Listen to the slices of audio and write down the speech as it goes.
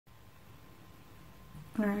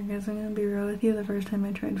Alright guys, I'm gonna be real with you. The first time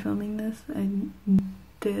I tried filming this, I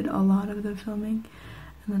did a lot of the filming,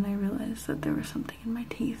 and then I realized that there was something in my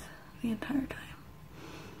teeth the entire time.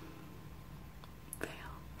 Fail.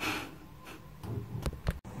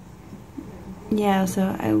 Yeah,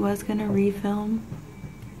 so I was gonna refilm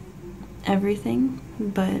everything,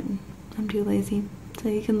 but I'm too lazy. So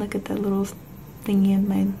you can look at that little thingy in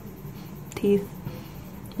my teeth.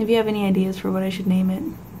 If you have any ideas for what I should name it,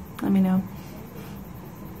 let me know.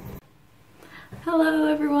 Hello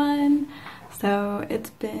everyone! So it's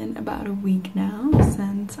been about a week now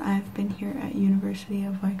since I've been here at University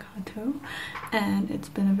of Waikato, and it's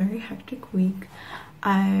been a very hectic week.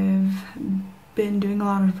 I've been doing a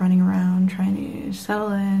lot of running around trying to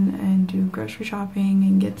settle in and do grocery shopping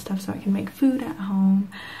and get stuff so I can make food at home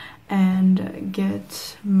and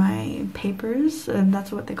get my papers, and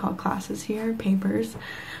that's what they call classes here, papers.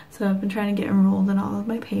 So I've been trying to get enrolled in all of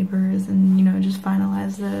my papers and, you know, just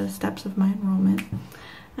finalize the steps of my enrollment.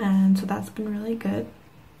 And so that's been really good.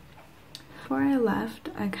 Before I left,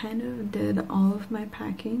 I kind of did all of my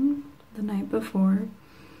packing the night before,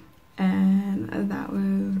 and that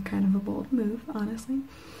was kind of a bold move, honestly.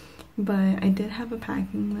 But I did have a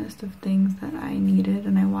packing list of things that I needed,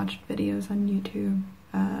 and I watched videos on YouTube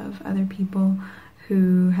of other people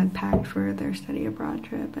who had packed for their study abroad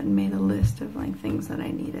trip and made a list of like things that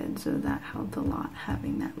I needed, so that helped a lot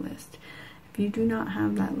having that list. If you do not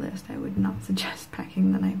have that list, I would not suggest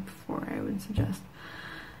packing the night before. I would suggest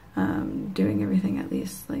doing everything at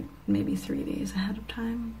least like maybe 3 days ahead of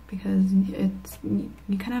time, because you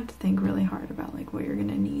kind of have to think really hard about like what you're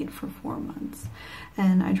gonna need for 4 months.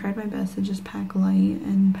 And I tried my best to just pack light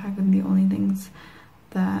and pack the only things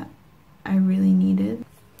that I really needed.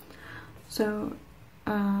 So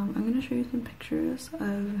I'm gonna show you some pictures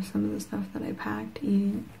of some of the stuff that I packed,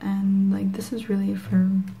 and like this is really for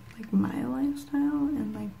like my lifestyle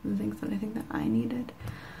and like the things that I think that I needed.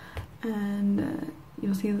 And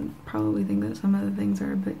you'll see, probably think that some of the things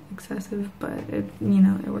are a bit excessive, but it, you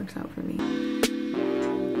know, it works out for me.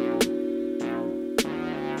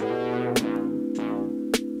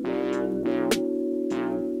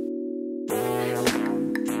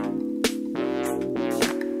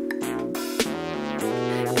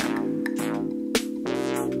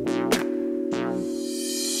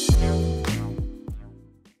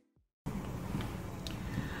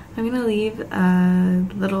 I'm gonna leave a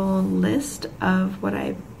little list of what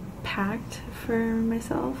I packed for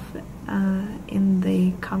myself in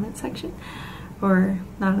the comment section, or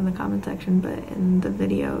not in the comment section, but in the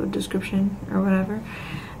video description or whatever,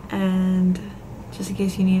 and just in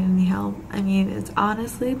case you need any help. I mean, it's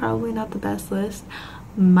honestly probably not the best list.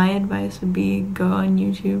 My advice would be go on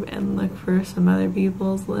YouTube and look for some other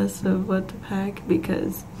people's lists of what to pack,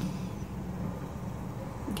 because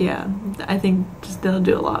yeah, I think just they'll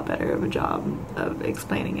do a lot better of a job of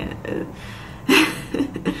explaining it.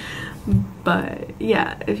 But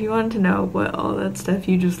yeah, if you wanted to know what all that stuff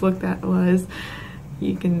you just looked at was,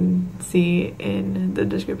 you can see in the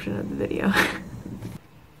description of the video.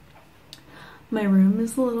 My room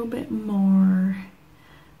is a little bit more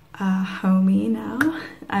homey now.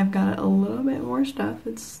 I've got a little bit more stuff.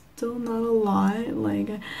 It's still not a lot.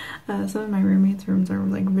 Like some of my roommates' rooms are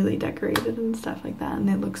like really decorated and stuff like that, and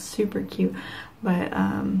it looks super cute. But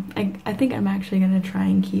I think I'm actually gonna try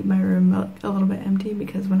and keep my room a little bit empty,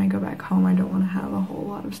 because when I go back home I don't want to have a whole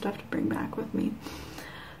lot of stuff to bring back with me.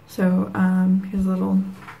 So here's a little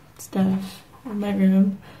stuff in my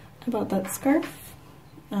room. I bought that scarf.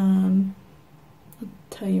 I'll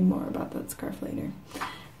tell you more about that scarf later.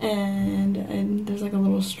 And there's like a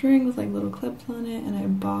little string with like little clips on it, and I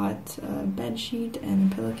bought a bed sheet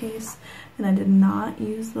and a pillowcase, and I did not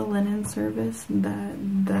use the linen service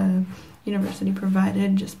that the university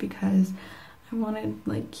provided, just because I wanted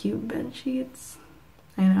like cute bed sheets.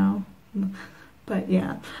 I know, but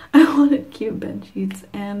yeah, I wanted cute bed sheets,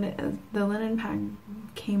 and the linen pack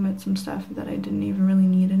came with some stuff that I didn't even really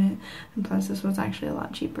need in it, and plus this was actually a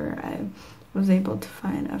lot cheaper. I was able to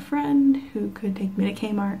find a friend who could take me to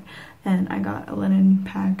Kmart, and I got a linen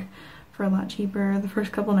pack for a lot cheaper. The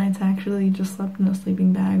first couple nights I actually just slept in a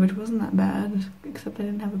sleeping bag, which wasn't that bad, except I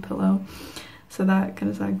didn't have a pillow, so that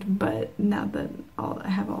kind of sucked. But now that I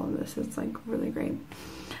have all of this, it's like really great.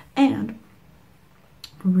 And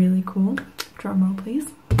really cool, drum roll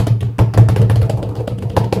please,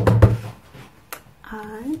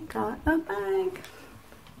 I got a bag.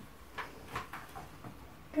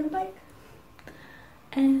 Got a bag.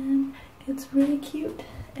 And it's really cute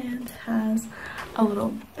and has a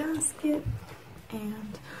little basket,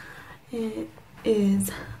 and it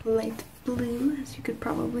is light blue, as you could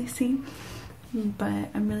probably see, but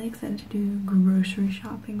I'm really excited to do grocery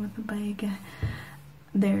shopping with the bike.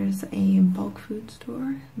 There's a bulk food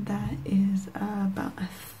store that is about a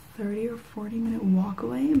 30 or 40 minute walk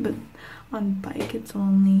away, but on bike it's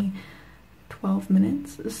only 12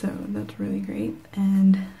 minutes, so that's really great.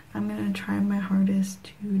 And I'm gonna try my hardest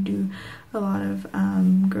to do a lot of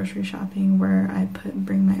grocery shopping where I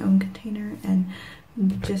bring my own container and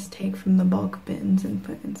just take from the bulk bins and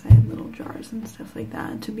put inside little jars and stuff like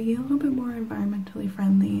that to be a little bit more environmentally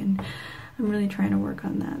friendly. And I'm really trying to work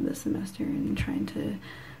on that this semester and trying to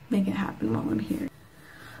make it happen while I'm here.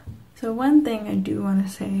 So one thing I do want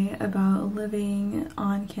to say about living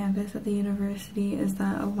on campus at the university is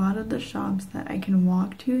that a lot of the shops that I can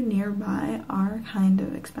walk to nearby are kind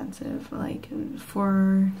of expensive, like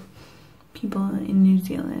for people in New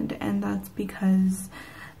Zealand, and that's because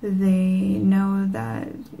they know that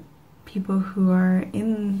people who are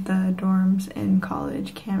in the dorms in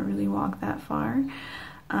college can't really walk that far.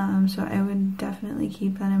 So I would definitely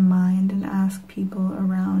keep that in mind and ask people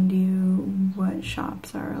around you what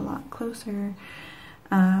shops are a lot closer,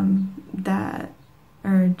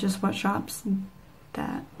 or just what shops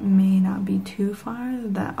that may not be too far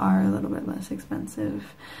that are a little bit less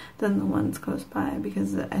expensive than the ones close by,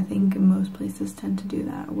 because I think most places tend to do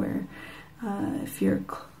that, where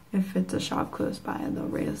if it's a shop close by, they'll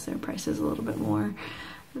raise their prices a little bit more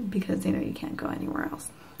because they know you can't go anywhere else.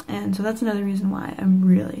 And so that's another reason why I'm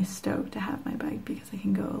really stoked to have my bike, because I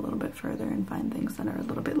can go a little bit further and find things that are a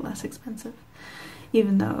little bit less expensive,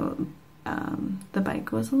 even though the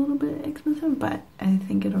bike was a little bit expensive, but I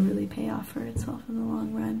think it'll really pay off for itself in the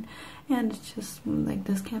long run. And it's just like,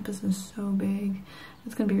 this campus is so big,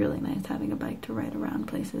 it's gonna be really nice having a bike to ride around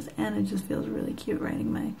places, and it just feels really cute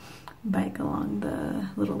riding my bike along the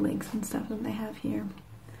little lakes and stuff that they have here.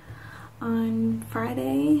 On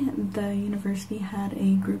Friday, the university had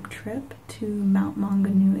a group trip to Mount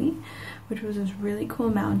Maunganui, which was this really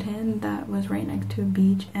cool mountain that was right next to a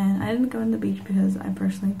beach. And I didn't go on the beach because I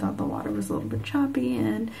personally thought the water was a little bit choppy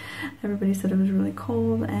and everybody said it was really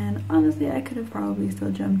cold, and honestly I could have probably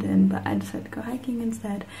still jumped in, but I decided to go hiking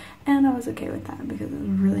instead, and I was okay with that because it was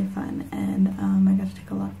really fun. And I got to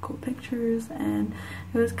take a lot of cool pictures, and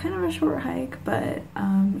it was kind of a short hike, but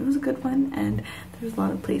it was a good one, and there's a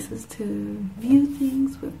lot of places to view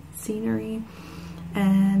things with scenery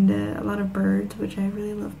and a lot of birds, which I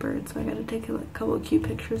really love birds, so I got to take a couple of cute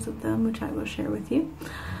pictures of them, which I will share with you.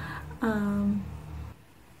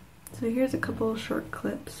 So here's a couple short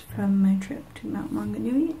clips from my trip to Mount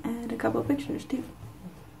Maunganui and a couple of pictures too.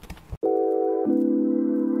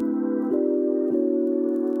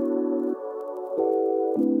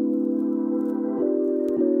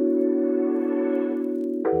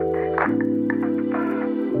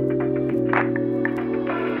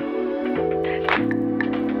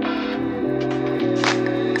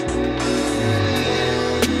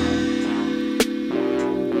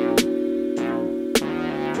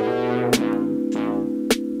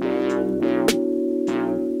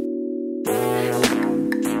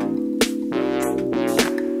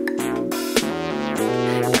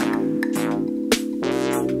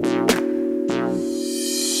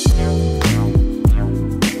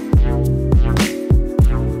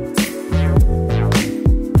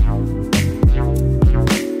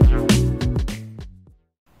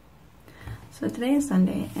 So today is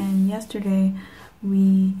Sunday, and yesterday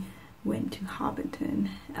we went to Hobbiton,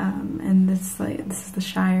 and this is the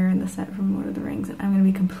Shire and the set from Lord of the Rings. And I'm gonna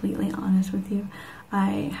be completely honest with you,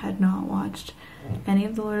 I had not watched any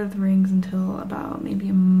of the Lord of the Rings until about maybe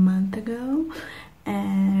a month ago,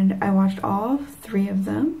 and I watched all three of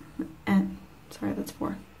them, and sorry, that's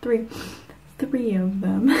four, three of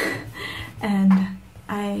them, and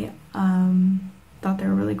I thought they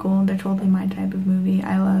were really cool. They're totally my type of movie.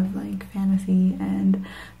 I love like fantasy and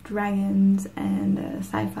dragons and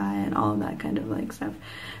sci-fi and all of that kind of like stuff.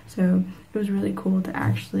 So it was really cool to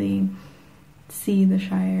actually see the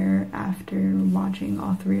Shire after watching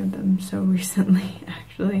all three of them so recently,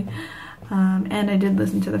 actually. And I did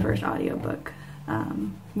listen to the first audiobook,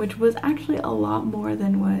 which was actually a lot more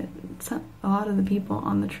than what a lot of the people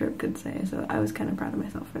on the trip could say. So I was kind of proud of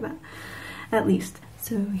myself for that, at least.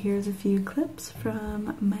 So here's a few clips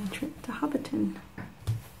from my trip to Hobbiton.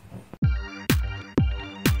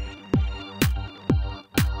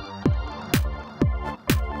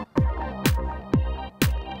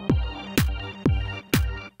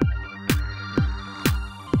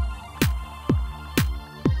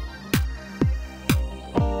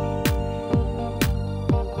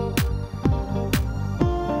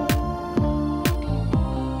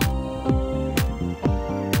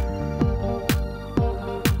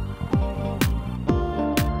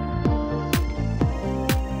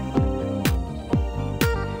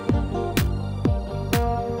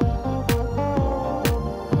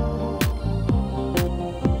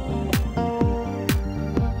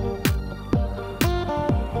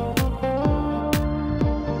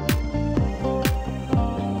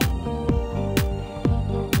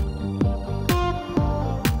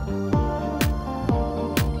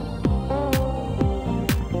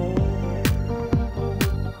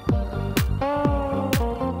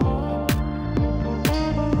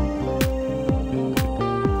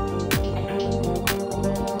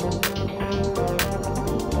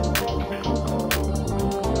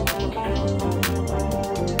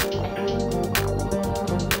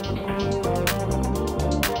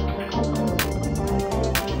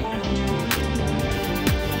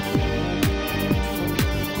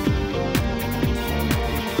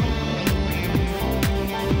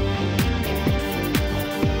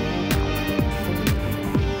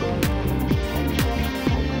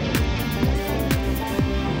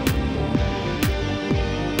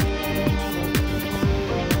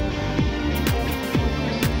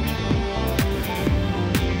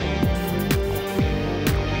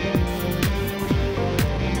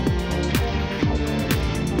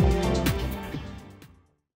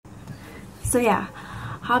 So yeah,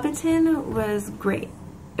 Hobbiton was great.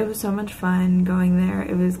 It was so much fun going there.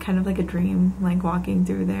 It was kind of like a dream, like walking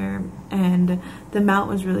through there, and the mount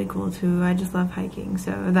was really cool too. I just love hiking,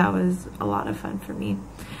 so that was a lot of fun for me.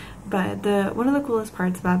 But one of the coolest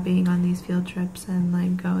parts about being on these field trips and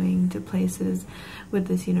like going to places with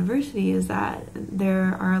this university is that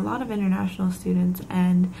there are a lot of international students,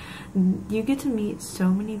 and you get to meet so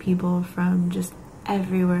many people from just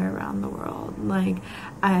everywhere around the world. Like,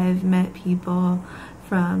 I've met people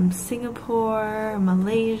from Singapore,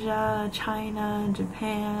 Malaysia, China,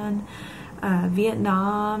 Japan,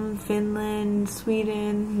 Vietnam, Finland,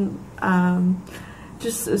 Sweden,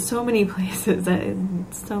 just so many places,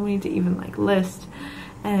 so many to even like list.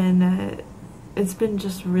 And it's been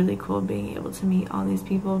just really cool being able to meet all these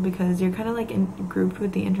people, because you're kind of like grouped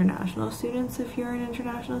with the international students if you're an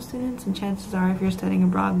international student, and chances are if you're studying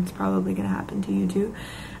abroad it's probably going to happen to you too,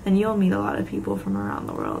 and you'll meet a lot of people from around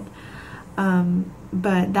the world.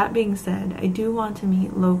 But that being said, I do want to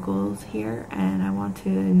meet locals here, and I want to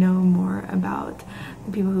know more about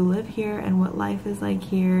the people who live here and what life is like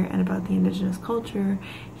here, and about the indigenous culture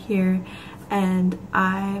here. And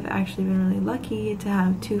I've actually been really lucky to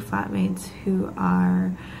have two flatmates who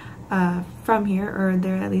are from here, or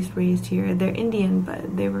they're at least raised here. They're Indian,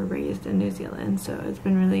 but they were raised in New Zealand, so it's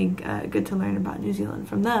been really good to learn about New Zealand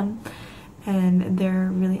from them. And they're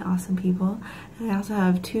really awesome people. And I also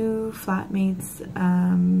have two flatmates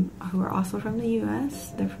who are also from the US.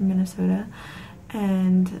 They're from Minnesota,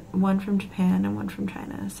 and one from Japan and one from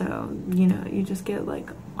China. So, you know, you just get like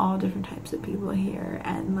all different types of people here,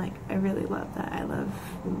 and like I really love that. I love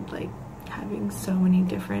like having so many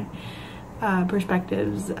different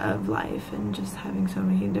perspectives of life, and just having so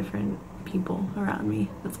many different people around me.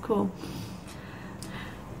 That's cool.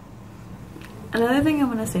 Another thing I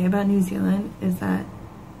want to say about New Zealand is that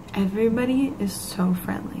everybody is so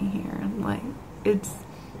friendly here. Like, it's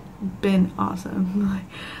been awesome. Like,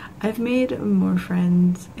 I've made more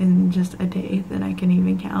friends in just a day than I can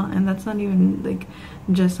even count, and that's not even like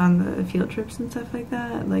just on the field trips and stuff like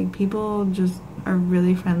that. Like, people just are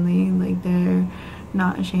really friendly. Like, they're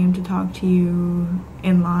not ashamed to talk to you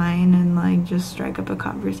in line and like just strike up a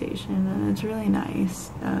conversation, and it's really nice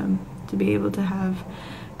to be able to have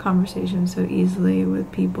conversations so easily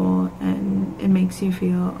with people, and it makes you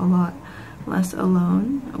feel a lot less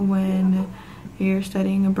alone when you're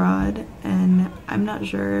studying abroad. And I'm not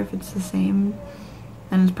sure if it's the same,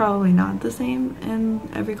 and it's probably not the same in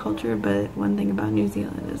every culture, but one thing about New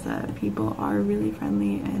Zealand is that people are really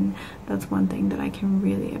friendly, and that's one thing that I can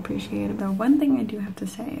really appreciate. The one thing I do have to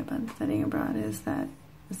say about studying abroad is that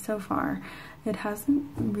so far it hasn't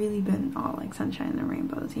really been all like sunshine and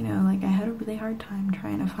rainbows, you know. Like, I had a really hard time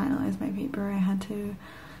trying to finalize my paper. I had to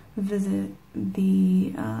visit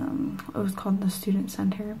the it was called the student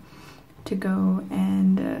center, to go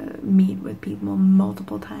and meet with people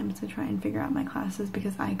multiple times to try and figure out my classes,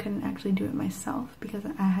 because I couldn't actually do it myself, because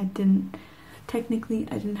I didn't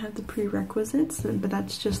have the prerequisites, but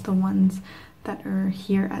that's just the ones that are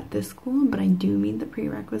here at this school. But I do meet the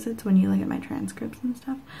prerequisites when you look at my transcripts and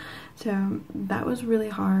stuff. So that was really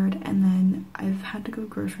hard. And then I've had to go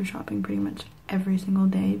grocery shopping pretty much every single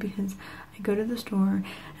day, because I go to the store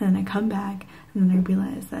and then I come back and then I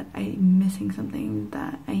realize that I'm missing something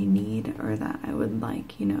that I need, or that I would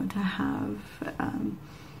like, you know, to have. And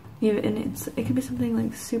it could be something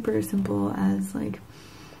like super simple as like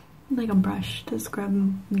a brush to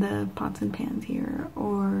scrub the pots and pans here,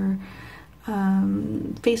 or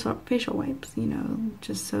facial wipes, you know,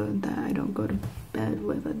 just so that I don't go to bed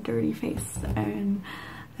with a dirty face. And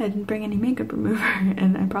I didn't bring any makeup remover,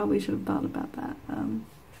 and I probably should have thought about that.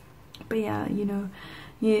 But yeah, you know,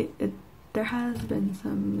 there has been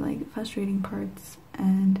some like frustrating parts,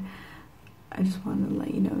 and I just want to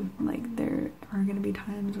let you know, like, there are going to be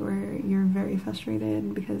times where you're very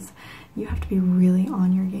frustrated, because you have to be really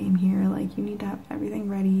on your game here. Like, you need to have everything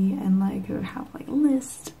ready, and like have like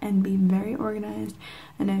lists and be very organized.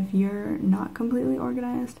 And if you're not completely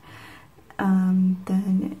organized,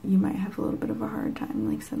 then you might have a little bit of a hard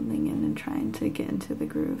time like settling in and trying to get into the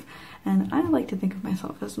groove. And I like to think of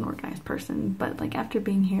myself as an organized person, but like after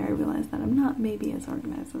being here, I realized that I'm not maybe as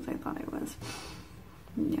organized as I thought I was.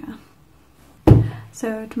 Yeah.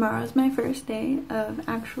 So tomorrow is my first day of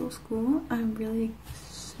actual school. I'm really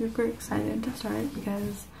super excited to start,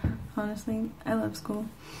 because honestly, I love school,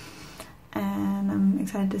 and I'm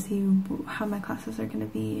excited to see how my classes are going to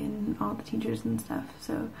be and all the teachers and stuff.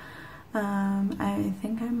 So I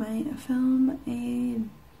think I might film a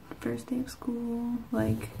first day of school,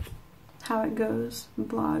 like how it goes,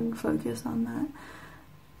 vlog, focus on that.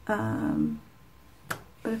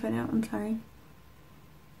 But if I don't, I'm sorry.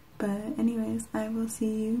 But anyways, I will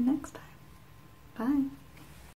see you next time. Bye.